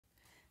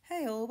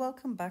Hello,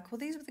 welcome back. Well,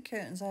 these were the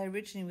curtains I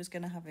originally was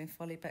going to have in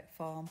Follybeck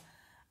Farm,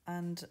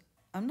 and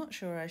I'm not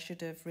sure I should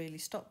have really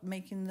stopped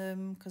making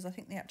them because I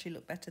think they actually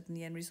look better than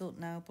the end result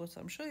now, but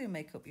I'm sure you'll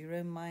make up your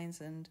own minds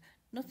and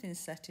nothing's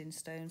set in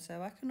stone,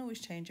 so I can always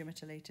change them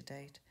at a later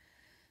date.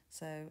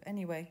 So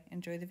anyway,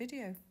 enjoy the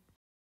video.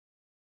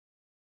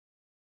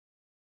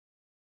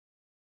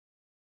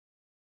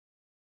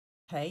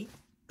 Hey,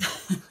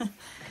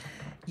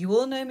 you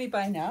all know me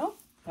by now,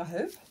 I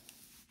hope,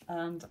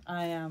 and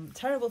I am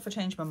terrible for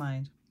changing my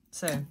mind.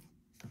 So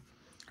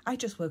I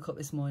just woke up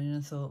this morning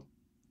and thought,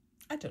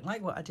 I don't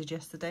like what I did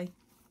yesterday.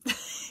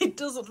 It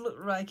doesn't look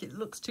right, it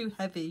looks too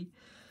heavy.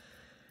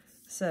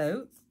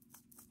 So,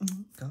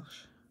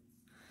 gosh,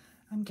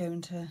 I'm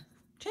going to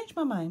change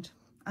my mind.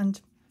 And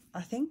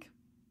I think,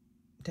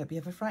 don't be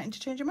ever frightened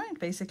to change your mind,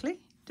 basically.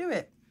 Do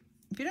it.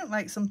 If you don't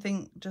like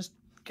something, just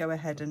go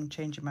ahead and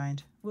change your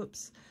mind.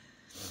 Whoops.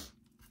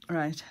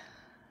 Right.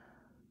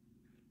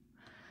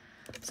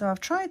 So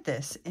I've tried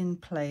this in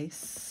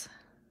place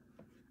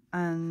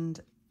and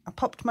I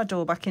popped my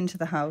door back into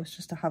the house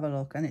just to have a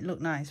look, and it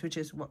looked nice, which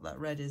is what that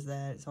red is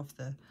there. It's off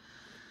the,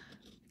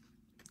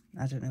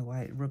 I don't know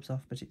why it rubs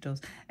off, but it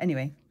does.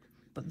 Anyway,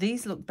 but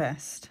these look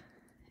best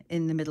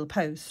in the middle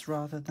posts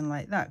rather than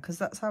like that, because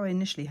that's how I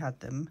initially had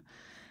them.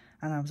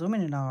 And I was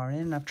umming and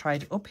ahhing, and I've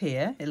tried it up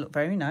here. It looked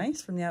very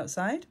nice from the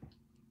outside.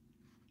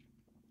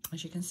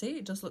 As you can see,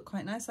 it does look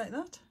quite nice like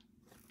that.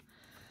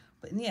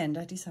 But in the end,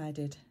 I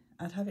decided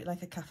I'd have it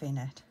like a cafe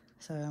net.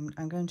 So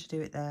I'm going to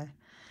do it there.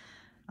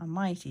 I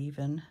might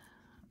even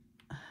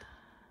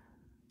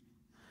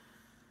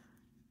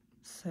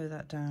sew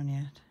that down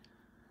yet,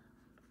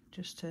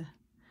 just to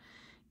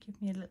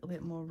give me a little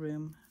bit more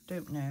room.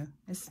 Don't know.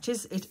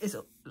 It is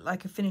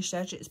like a finished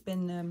edge. It's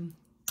been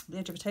the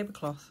edge of a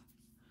tablecloth.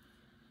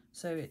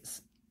 So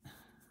it's,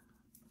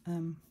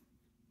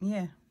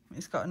 yeah,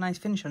 it's got a nice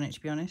finish on it,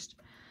 to be honest.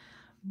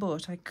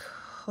 But I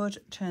could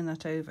turn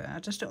that over. I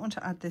just don't want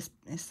to add this,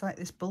 it's like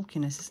this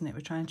bulkiness, isn't it,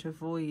 we're trying to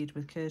avoid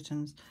with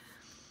curtains.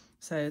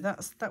 So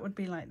that would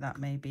be like that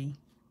maybe,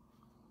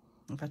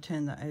 if I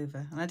turn that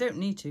over. And I don't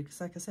need to, because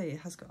like I say,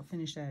 it has got a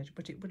finished edge,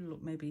 but it would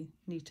look maybe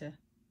neater.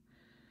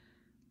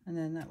 And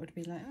then that would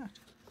be like that.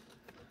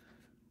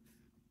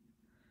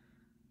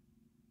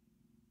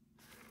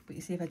 But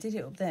you see, if I did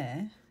it up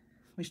there,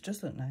 which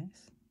does look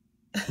nice,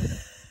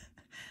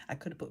 I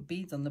could have put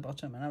beads on the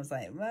bottom, and I was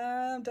like,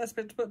 well, I'm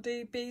desperate to put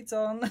beads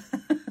on.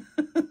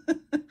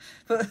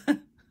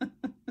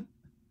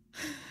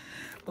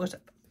 But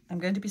I'm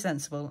going to be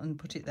sensible and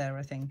put it there,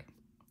 I think.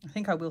 I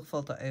think I will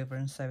fold that over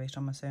and sew it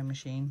on my sewing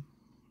machine.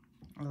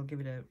 I'll give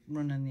it a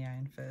run in the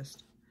iron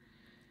first.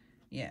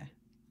 Yeah.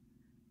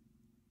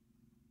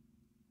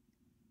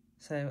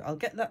 So I'll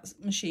get that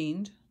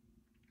machined.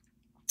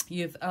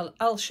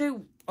 I'll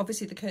show,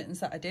 obviously, the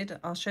curtains that I did.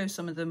 I'll show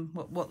some of them,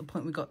 what the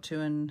point we got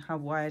to and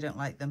why I don't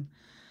like them.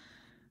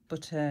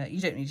 But you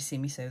don't need to see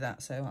me sew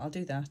that, so I'll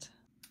do that.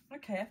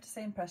 Okay, after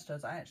saying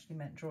Prestos, I actually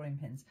meant drawing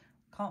pins.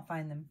 Can't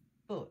find them,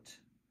 but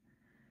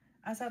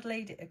as I'd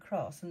laid it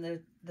across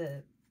and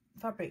the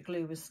fabric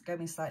glue was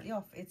going slightly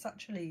off, it's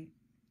actually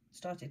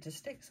started to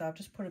stick. So I've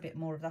just put a bit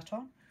more of that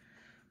on,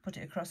 put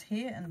it across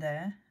here and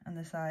there and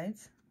the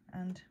sides,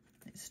 and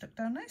it's stuck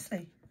down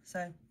nicely.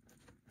 So,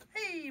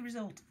 hey,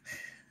 result.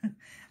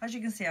 As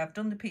you can see, I've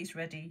done the piece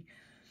ready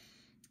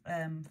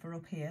for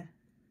up here,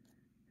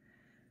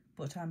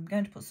 but I'm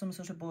going to put some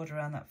sort of border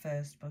around that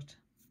first, but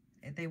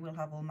they will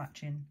have all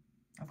matching.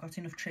 I've got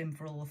enough trim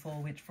for all the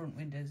four front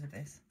windows of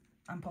this,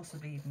 and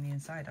possibly even the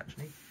inside,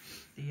 actually,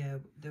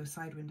 those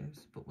side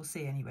windows, but we'll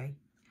see anyway.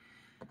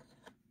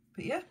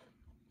 But yeah,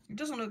 it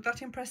doesn't look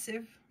that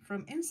impressive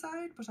from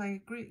inside, but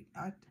I agree,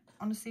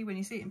 honestly, when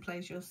you see it in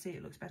place, you'll see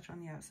it looks better on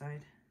the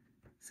outside.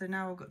 So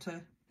now I've got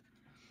to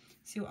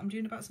see what I'm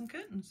doing about some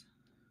curtains.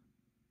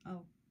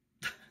 I'll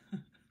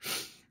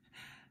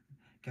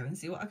go and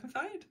see what I can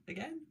find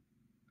again.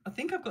 I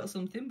think I've got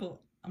something, but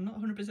I'm not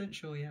 100%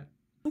 sure yet.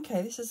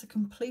 Okay, this is a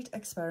complete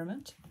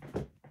experiment.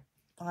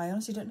 I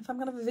honestly don't know if I'm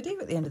going to have a video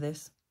at the end of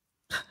this.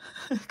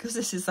 Because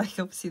this is like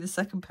obviously the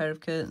second pair of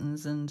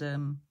curtains, and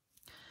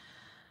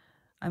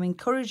I'm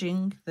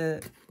encouraging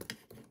the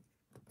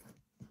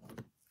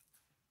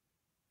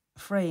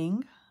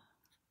fraying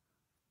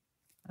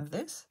of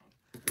this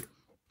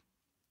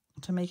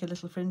to make a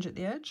little fringe at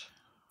the edge.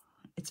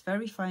 It's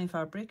very fine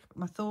fabric.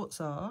 My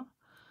thoughts are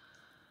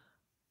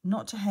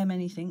not to hem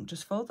anything,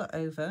 just fold that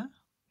over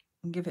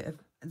and give it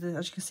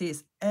as you can see,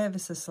 it's ever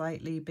so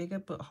slightly bigger,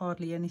 but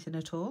hardly anything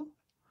at all.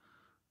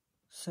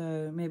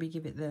 So maybe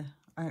give it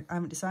I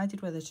haven't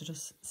decided whether to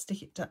just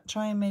stick it,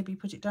 try and maybe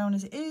put it down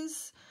as it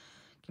is,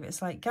 give it a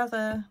slight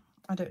gather,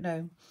 I don't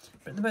know.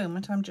 But at the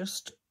moment, I'm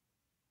just,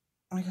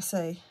 like I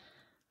say,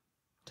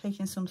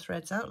 taking some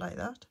threads out like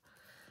that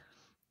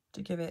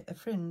to give it a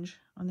fringe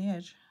on the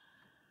edge,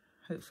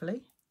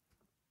 hopefully.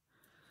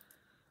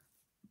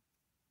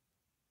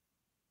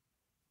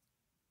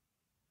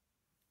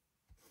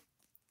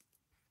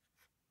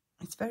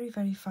 It's very,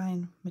 very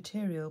fine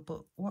material,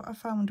 but what I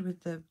found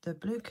with the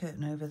blue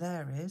curtain over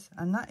there is,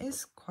 and that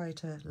is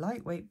quite a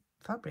lightweight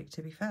fabric,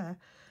 to be fair.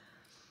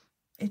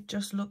 It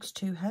just looks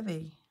too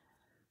heavy.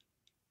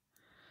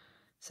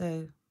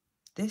 So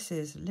this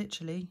is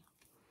literally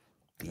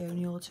the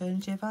only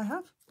alternative I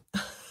have.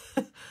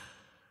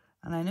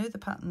 And I know the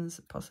pattern's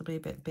possibly a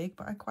bit big,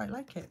 but I quite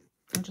like it.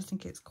 I just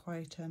think it's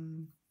quite,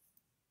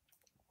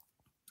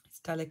 it's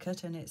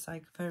delicate and it's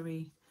like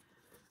very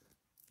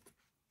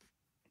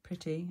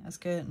pretty as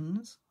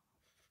curtains.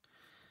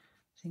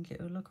 I think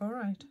it will look all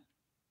right.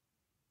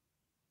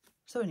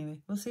 So anyway,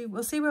 we'll see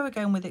where we're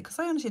going with it, because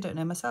I honestly don't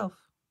know myself.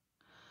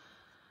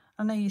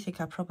 I know you think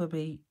I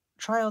probably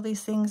try all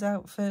these things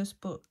out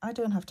first, but I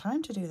don't have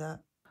time to do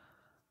that.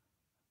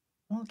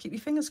 Well, keep your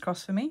fingers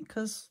crossed for me,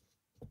 because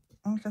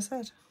like I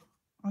said,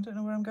 I don't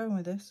know where I'm going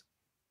with this.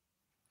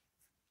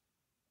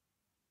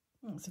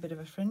 Well, it's a bit of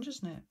a fringe,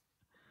 isn't it?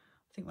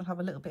 I think we'll have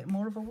a little bit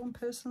more of a one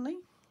personally.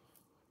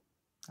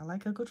 I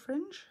like a good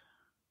fringe.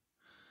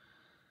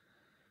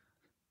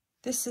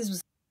 This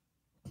is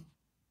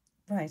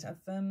right.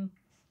 I've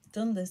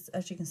done this.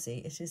 As you can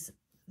see,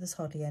 there's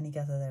hardly any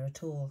gather there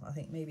at all. I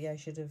think maybe I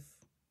should have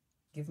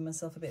given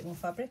myself a bit more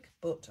fabric,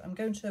 but I'm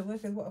going to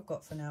work with what I've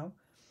got for now.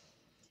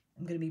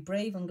 I'm going to be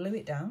brave and glue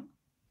it down,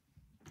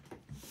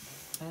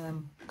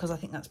 because I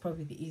think that's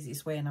probably the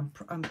easiest way, and I'm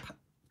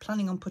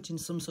planning on putting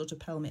some sort of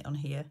pelmet on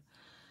here,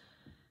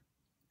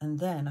 and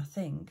then I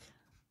think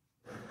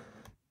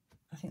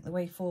the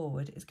way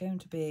forward is going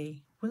to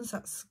be, once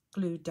that's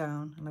glued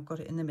down and I've got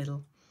it in the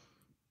middle,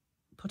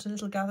 put a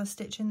little gather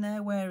stitch in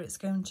there where it's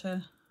going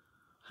to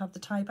have the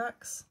tie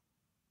backs.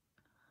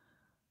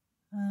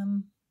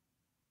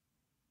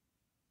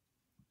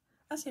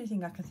 That's the only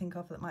thing I can think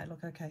of that might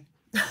look okay.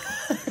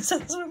 So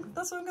that's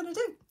what I'm going to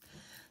do.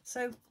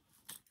 So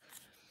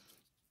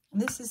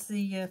this is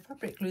the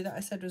fabric glue that I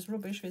said was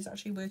rubbish, but it's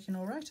actually working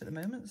all right at the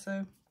moment.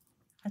 So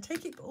I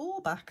take it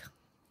all back.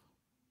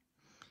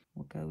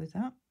 We'll go with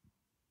that.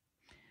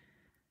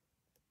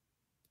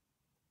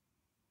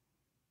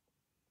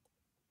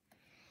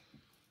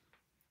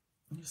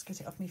 Just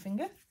get it off my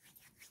finger.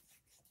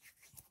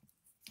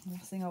 The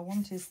last thing I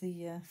want is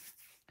the,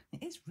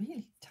 it is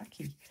really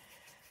tacky.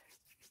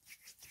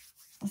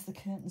 That's the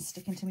curtain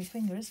sticking to my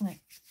finger, isn't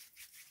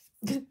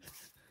it?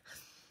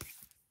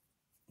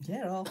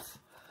 Get off.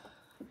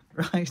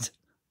 Right.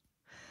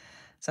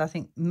 So I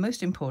think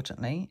most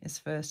importantly is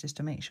first is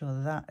to make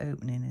sure that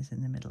opening is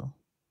in the middle,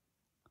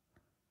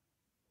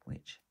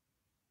 which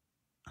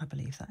I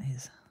believe that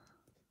is.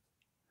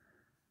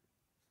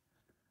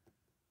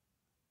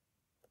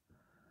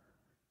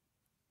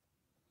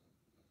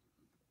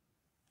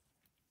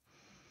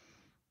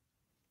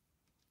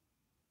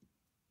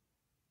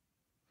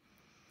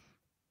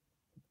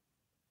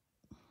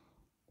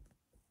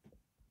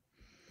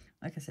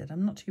 Like I said,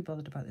 I'm not too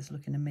bothered about this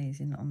looking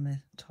amazing on the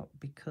top,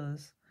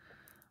 because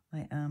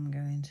I am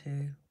going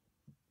to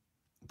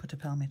put a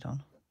pelmet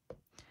on.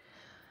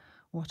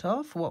 What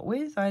of? What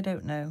with? I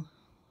don't know.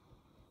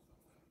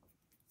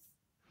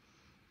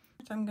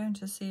 I'm going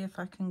to see if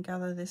I can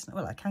gather this.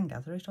 Well, I can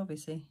gather it,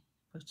 obviously,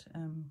 but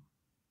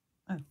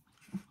oh,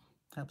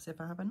 helps if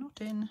I have a knot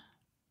in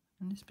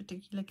this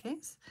particular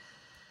case.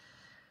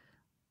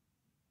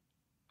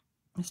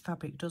 This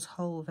fabric does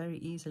hold very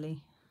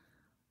easily,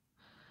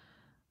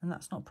 and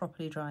that's not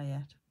properly dry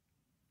yet.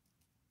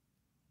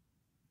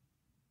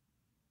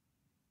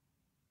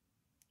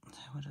 So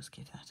we'll just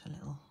give that a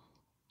little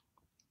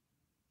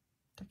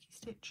ducky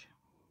stitch.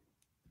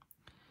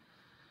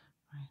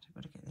 Right, I've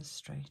got to get this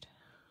straight.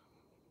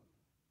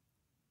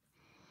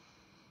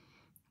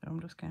 So I'm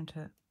just going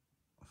to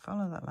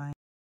follow that line.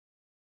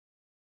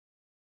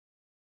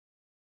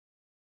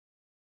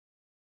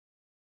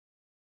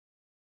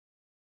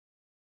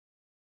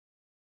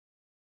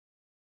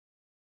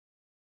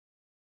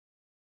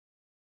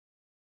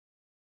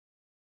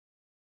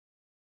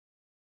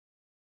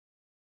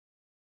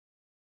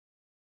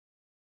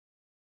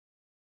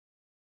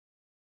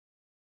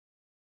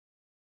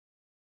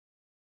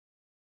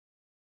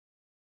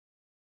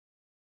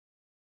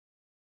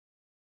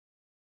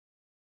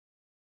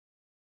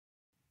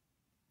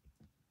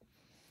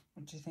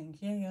 What do you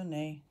think? Yay or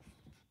nay?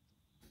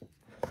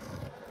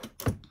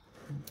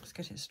 Just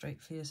get it straight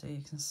for you so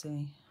you can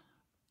see.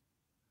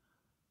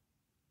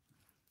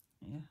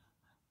 Yeah.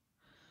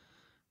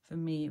 For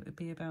me, it would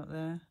be about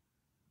there.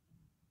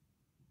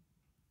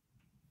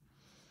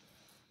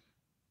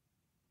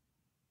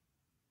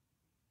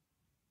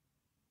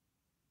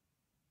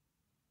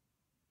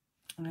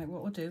 Alright,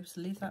 what we'll do is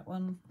leave that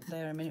one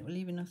there a minute. We'll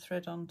leave enough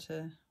thread on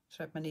to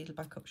thread my needle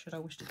back up should I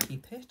wish to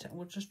keep it. And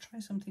we'll just try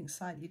something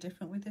slightly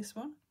different with this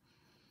one.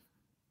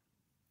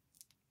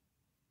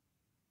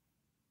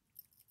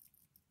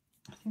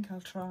 I think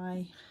I'll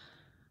try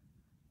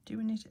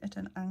doing it at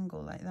an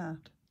angle like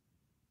that.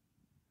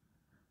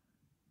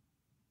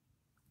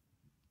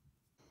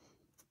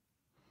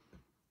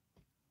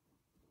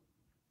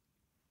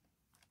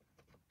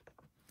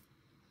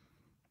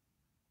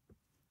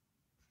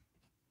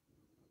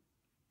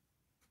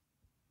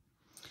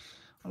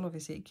 Well,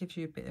 obviously it gives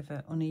you a bit of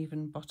an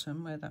uneven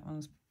bottom where that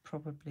one's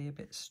probably a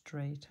bit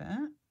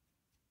straighter.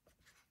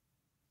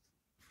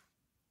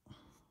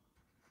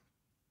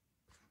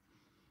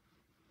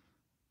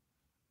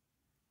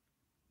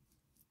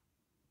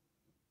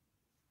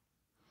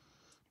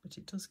 but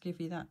it does give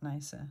you that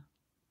nicer.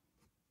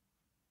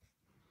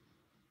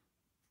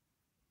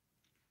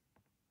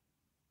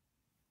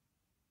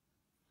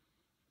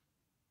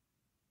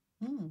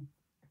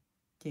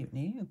 Cute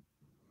new.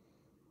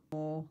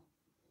 More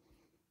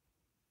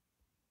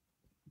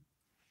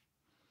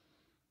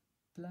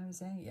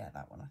blouse, yeah,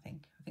 that one I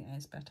think that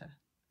is better.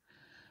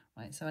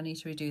 Right, so I need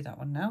to redo that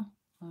one now.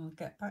 I'll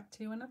get back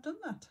to you when I've done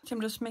that. I'm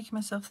just making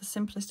myself the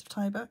simplest of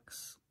tie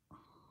backs.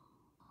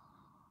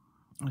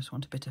 I just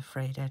want a bit of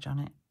frayed edge on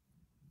it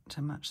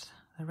to match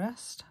the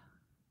rest.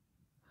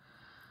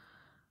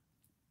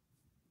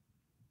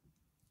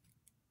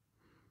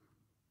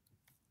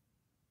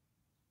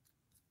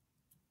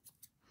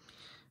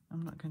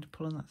 I'm not going to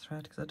pull on that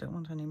thread because I don't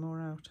want any more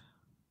out.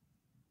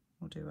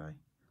 Or do I?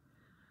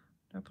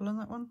 Do I pull on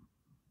that one?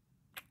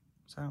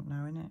 It's out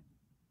now, isn't it?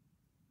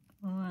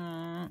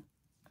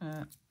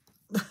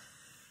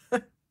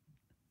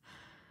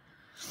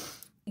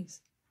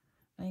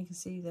 Now you can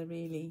see they're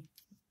really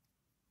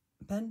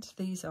bent.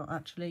 These are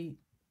actually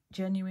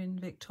genuine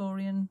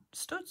Victorian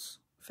studs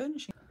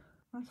furnishing.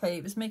 Okay,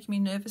 it was making me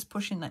nervous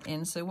pushing that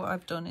in, so what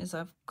I've done is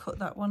I've cut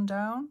that one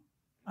down.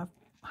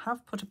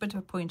 Have put a bit of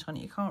a point on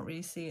it, you can't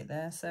really see it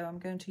there, so I'm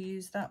going to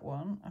use that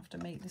one after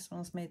this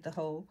one's made the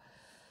hole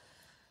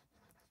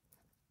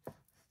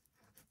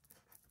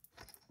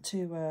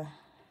to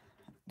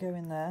go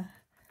in there,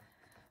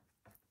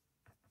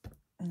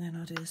 and then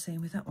I'll do the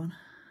same with that one.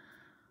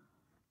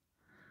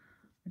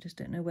 I just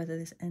don't know whether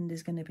this end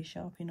is going to be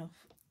sharp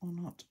enough or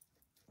not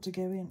to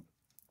go in.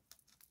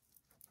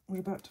 We're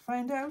about to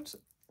find out.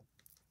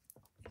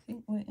 I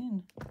think we're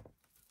in.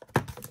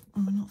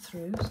 Oh, we're not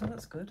through, so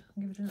that's good.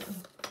 I'll give it a little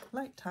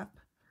light tap.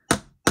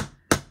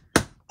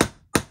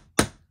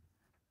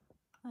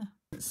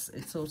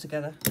 It's all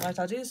together. Right,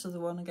 I'll do this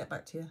other one and get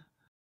back to you.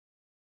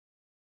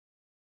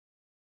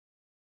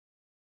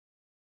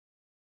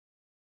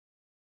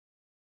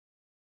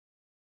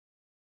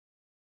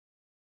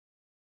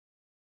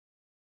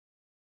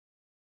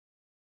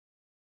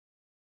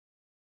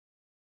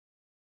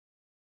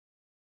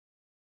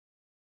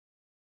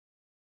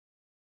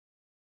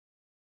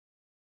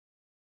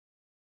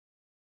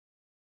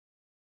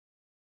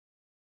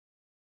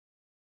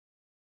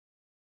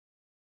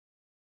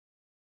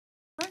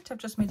 Right, I've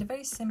just made a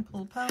very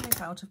simple pelmet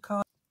out of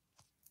card.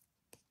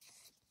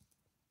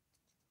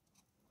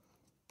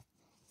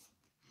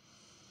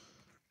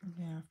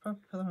 Yeah, I've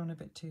probably put that on a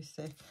bit too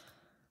thick.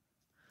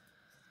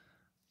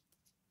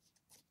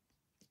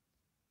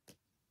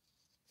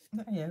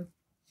 There you go.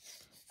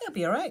 It'll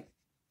be all right.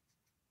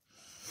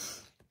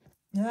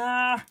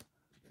 Ah,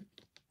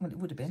 well, it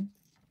would have been.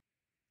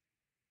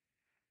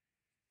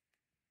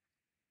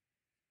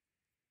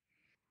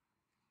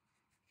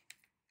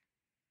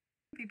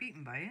 Be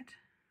beaten by it,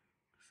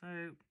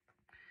 so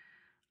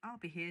I'll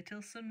be here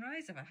till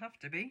sunrise if I have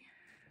to be,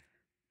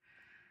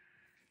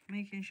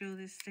 making sure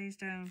this stays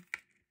down.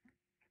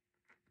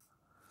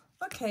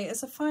 Okay,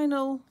 as a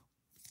final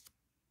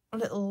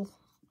little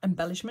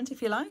embellishment,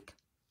 if you like,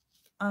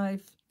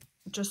 I've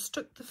just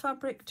stuck the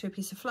fabric to a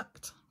piece of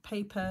flat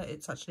paper.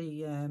 It's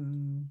actually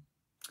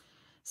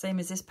same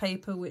as this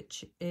paper,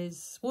 which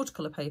is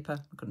watercolour paper.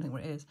 I couldn't think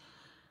what it is.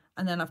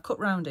 And then I've cut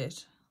round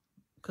it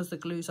because the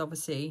glues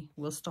obviously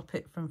will stop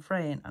it from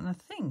fraying. And I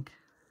think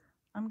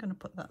I'm going to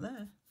put that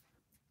there.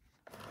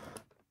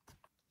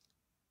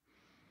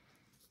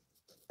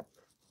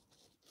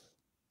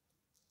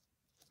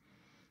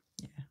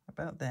 Yeah,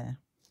 about there.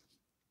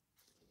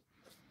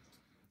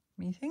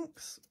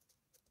 Methinks.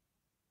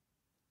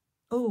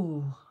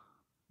 Oh,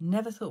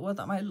 never thought what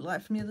that might look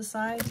like from the other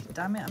side.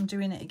 Damn it, I'm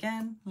doing it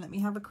again. Let me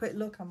have a quick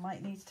look. I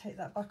might need to take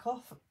that back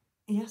off.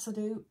 Yes, I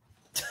do.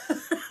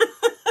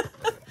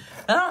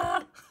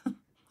 Ah!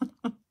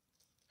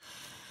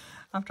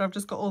 After I've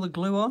just got all the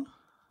glue on.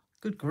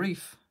 Good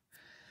grief.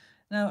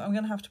 Now I'm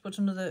going to have to put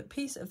another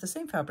piece of the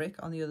same fabric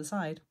on the other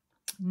side.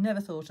 Never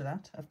thought of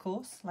that, of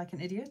course, like an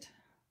idiot.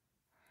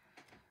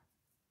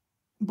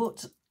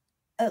 But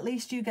at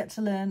least you get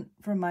to learn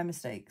from my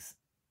mistakes.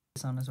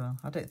 This on as well.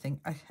 I don't think,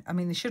 I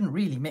mean, they shouldn't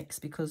really mix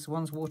because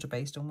one's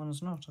water-based and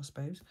one's not, I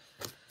suppose.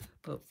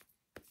 But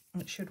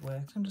it should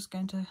work. I'm just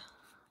going to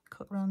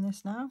cut around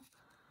this now.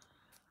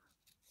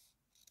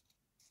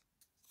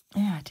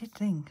 Yeah, I did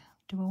think,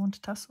 do I want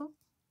a tassel?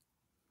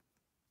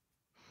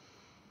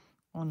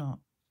 Or not?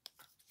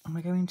 Am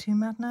I going too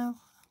mad now?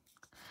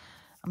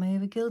 Am I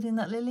over gilding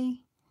that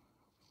lily?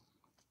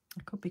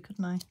 I could be,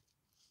 couldn't I?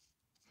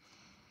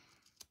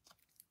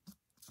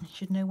 I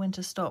should know when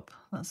to stop.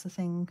 That's the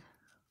thing.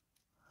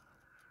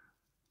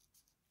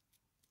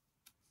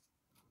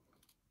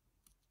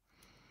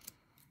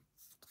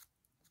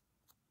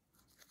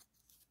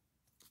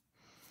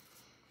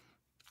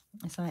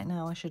 It's like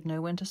now I should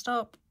know when to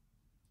stop.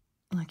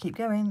 I keep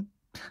going.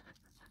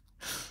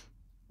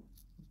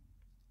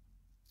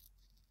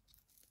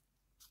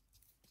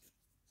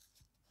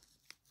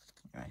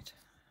 Right.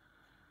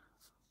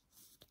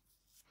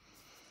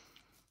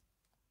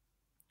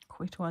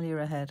 Quit while you're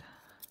ahead.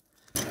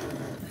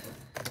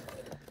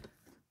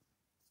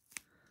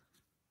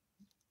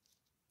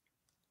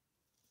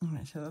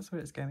 so that's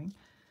where it's going.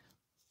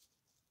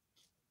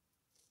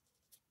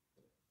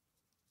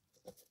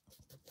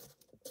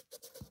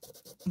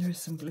 There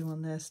is some glue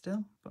on there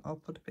still, but I'll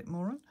put a bit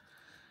more on.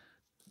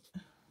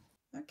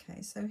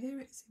 Okay, so here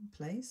it's in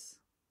place.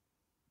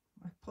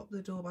 I've popped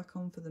the door back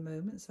on for the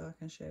moment so I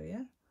can show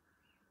you.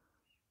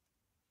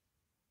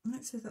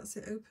 Right, so that's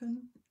it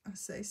open. I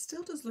say it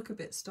still does look a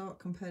bit stark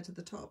compared to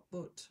the top,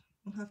 but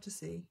we'll have to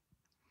see.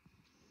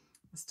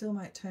 I still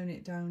might tone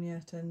it down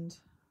yet, and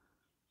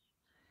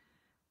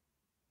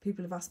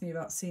people have asked me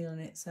about sealing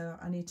it, so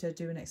I need to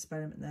do an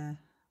experiment there.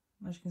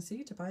 As you can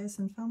see, Tobias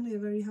and family are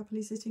very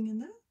happily sitting in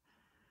there.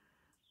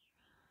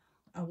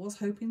 I was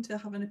hoping to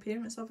have an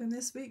appearance of him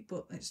this week,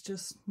 but it's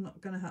just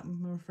not going to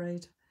happen, I'm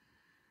afraid.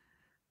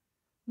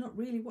 Not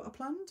really what I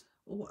planned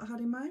or what I had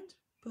in mind,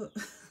 but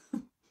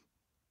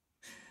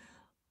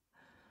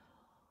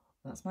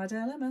that's my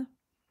dilemma.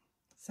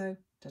 So,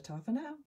 ta-ta for now.